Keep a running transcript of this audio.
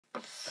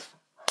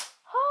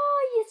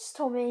it's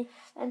Tommy,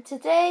 and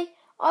today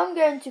I'm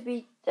going to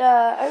be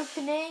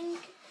opening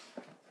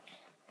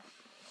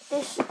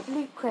this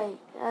loot crate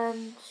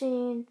and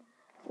seeing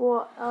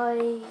what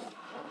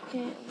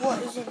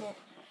is in it.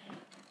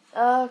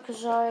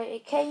 Because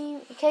it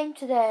came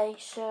today,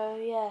 so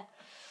yeah,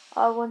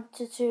 I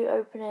wanted to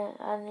open it,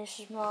 and this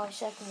is my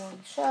second one.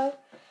 So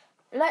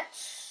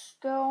let's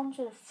go on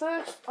to the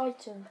first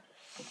item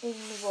in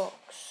the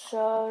box.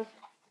 So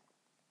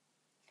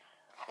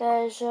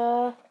there's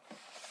a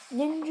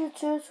Ninja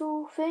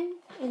Turtle thing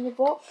in the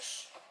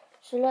box,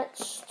 so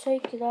let's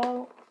take it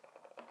out.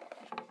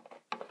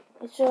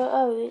 It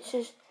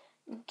says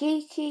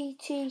Geeky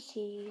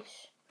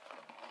Tikis.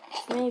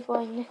 It's made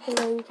by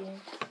Nickelodeon.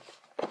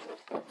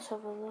 Let's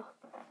have a look.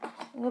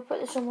 I'm gonna put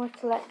this on my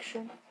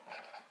collection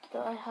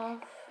that I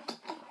have.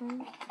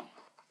 In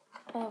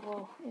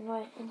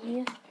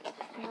here,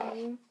 in my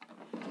room.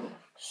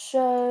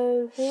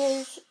 So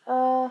here's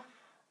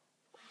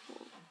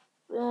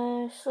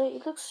so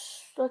it looks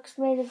like it's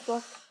made of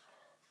like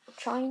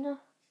China.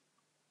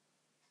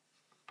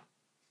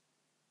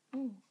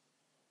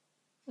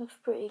 Looks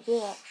pretty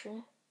good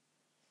actually.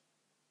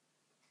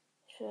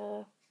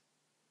 So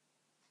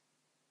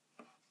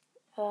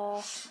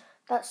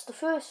that's the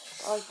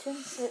first item.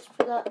 Let's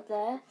put that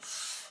there.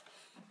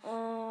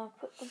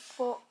 Put the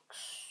box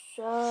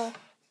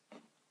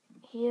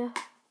here.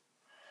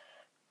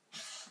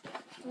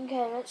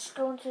 Okay, let's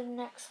go on to the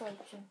next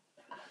item.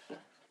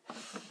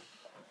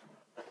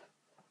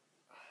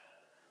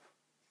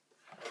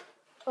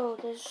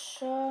 What's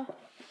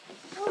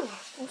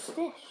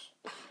this?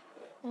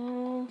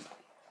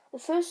 The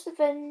First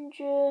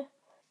Avenger,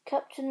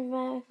 Captain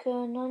America,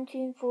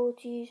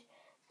 1940s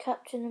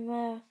Captain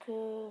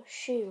America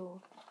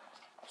shield.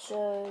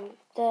 So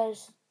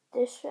there's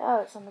this. Oh,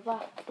 it's on the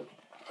back.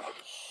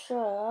 So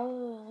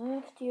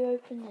how do you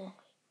open this?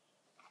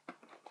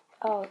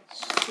 Oh,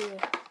 it's here.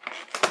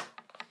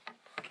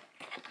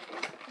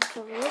 Let's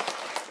have a look.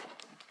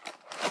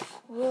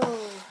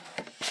 Whoa.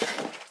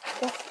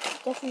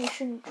 Definitely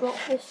shouldn't drop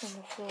this on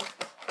the floor.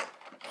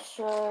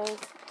 So,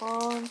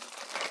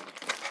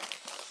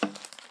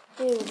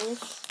 here it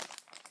is.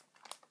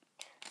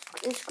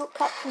 It's got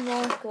Captain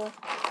America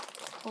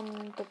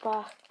on the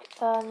back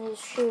and his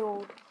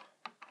shield.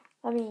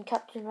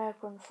 Captain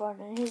America on the front,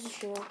 and here's the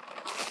shield.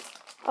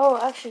 Oh,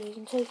 actually, you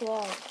can take it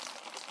out.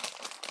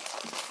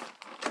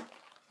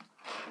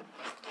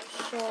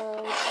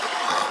 So,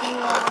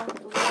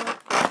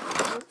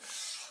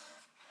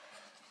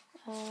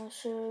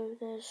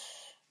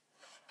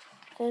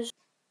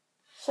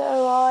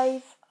 so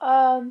I've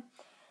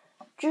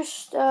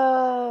just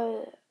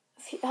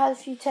had a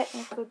few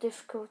technical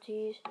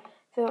difficulties.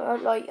 I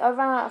ran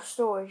out of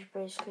storage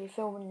basically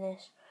filming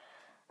this,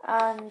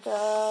 and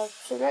so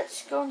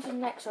let's go on to the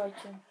next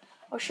item.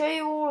 I'll show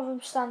you all of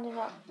them standing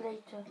up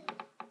later.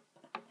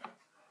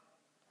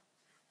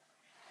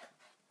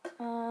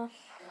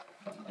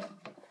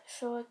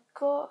 So I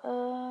got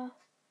a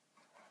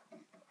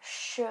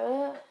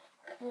shirt.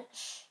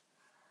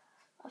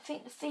 I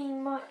think the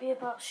theme might be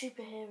about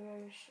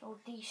superheroes or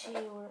DC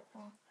or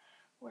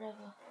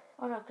whatever.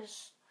 Oh no,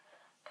 because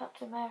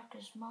Captain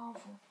America's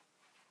Marvel.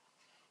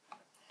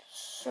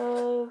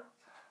 So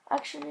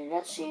actually,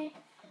 let's see.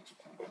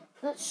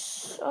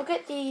 I'll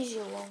get the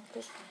easier one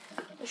because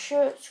the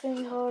shirt's going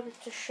to be harder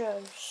to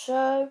show.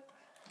 So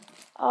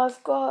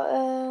I've got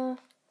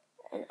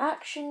an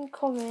Action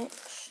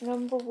Comics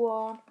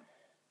 #1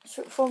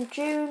 from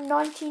June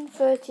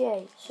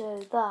 1938. So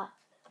that,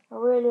 a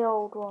really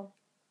old one.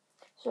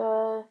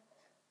 So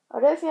I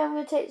don't think I'm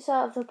going to take this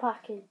out of the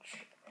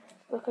package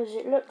because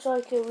it looks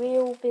like a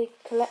real big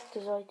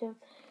collector's item,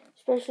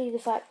 especially the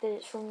fact that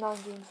it's from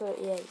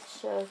 1938.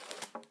 So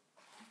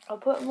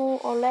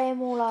I'll lay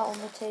them all out on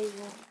the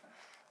table.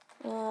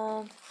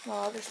 No,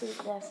 I'll just leave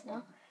it there for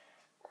now.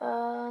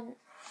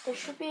 There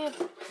should be a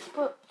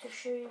book to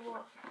show you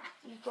what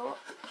you got,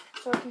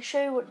 so I can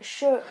show you what the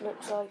shirt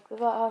looks like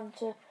without having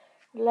to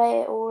lay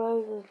it all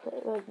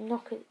over,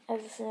 knock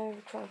everything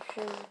over trying to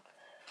show you.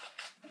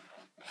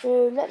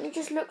 So let me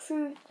just look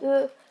through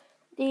the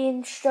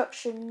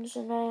instructions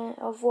and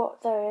of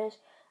what there is,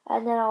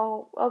 and then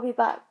I'll be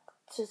back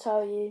to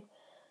tell you.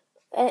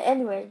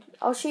 Anyway,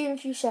 I'll see you in a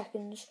few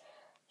seconds,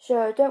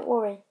 so don't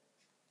worry.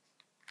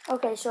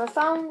 Okay, so I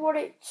found what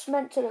it's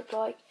meant to look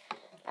like,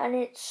 and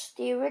it's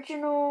the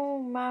original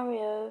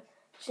Mario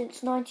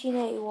since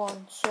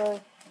 1981. So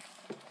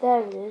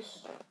there it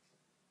is.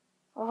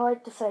 I'll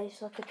hide the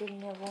face like I did in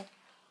the other one.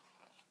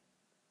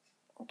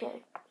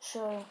 Okay,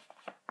 so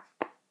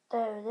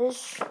there it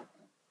is.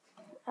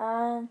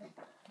 And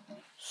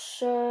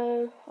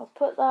so I'll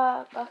put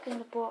that back in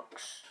the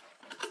box.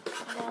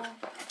 And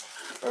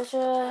there's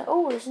a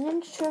there's an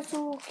Ninja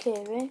Turtle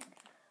keyring.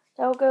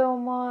 That'll go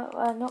on my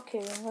not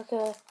keyring, like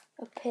a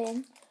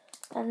pin,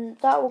 and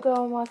that will go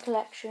on my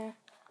collection.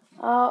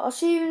 I'll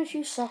see you in a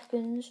few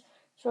seconds,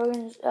 so I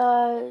can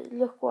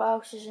look what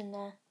else is in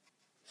there.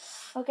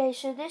 Okay,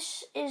 so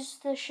this is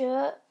the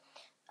shirt,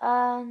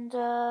 and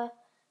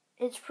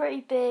it's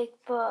pretty big,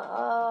 but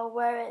I'll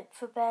wear it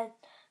for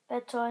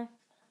bedtime.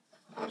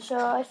 So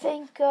I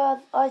think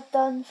I'm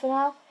done for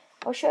now.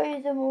 I'll show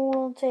you them all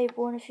on the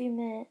table in a few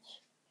minutes.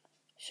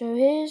 So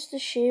here's the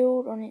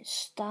shield on its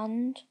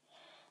stand.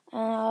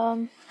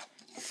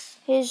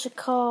 Here's the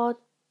card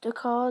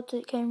that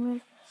it came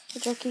with,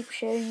 which I keep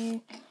showing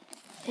you.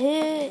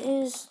 Here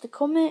is the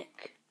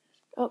comic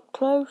up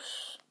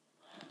close.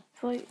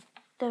 Right,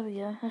 there we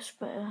go. That's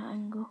a better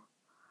angle.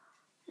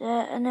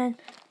 Yeah, and then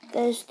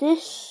there's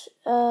this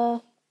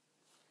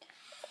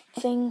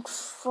thing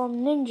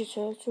from Ninja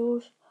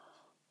Turtles.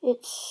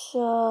 It's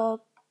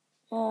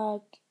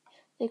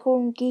they call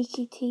them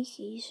Geeky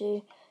Tiki,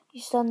 so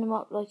you stand them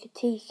up like a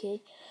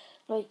tiki,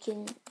 like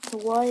in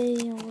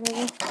Hawaii or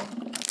whatever.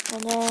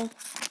 And then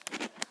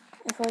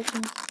if I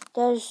can,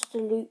 there's the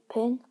loop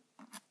pin.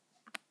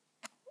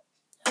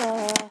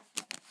 And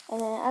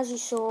then as you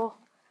saw,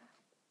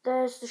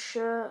 there's the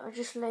shirt. I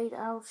just laid it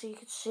out so you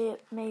could see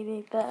it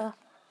maybe better.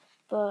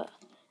 But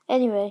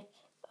anyway,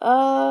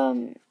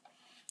 I'll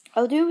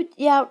do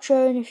the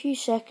outro in a few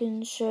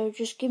seconds, so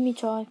just give me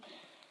time.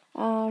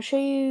 I'll show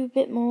you a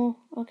bit more.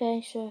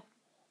 Okay, so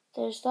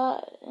there's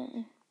that.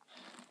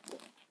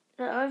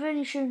 I've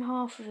only shown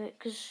half of it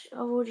because I've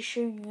already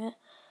shown you it.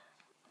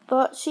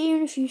 But see you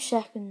in a few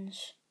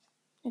seconds.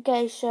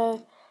 Okay,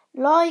 so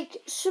like,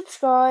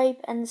 subscribe,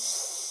 and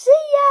see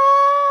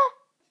ya!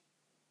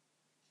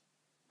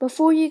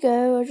 Before you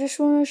go, I just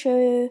want to show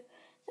you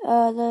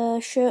the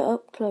shirt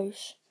up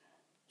close.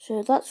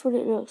 So that's what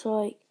it looks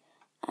like.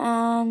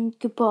 And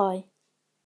goodbye.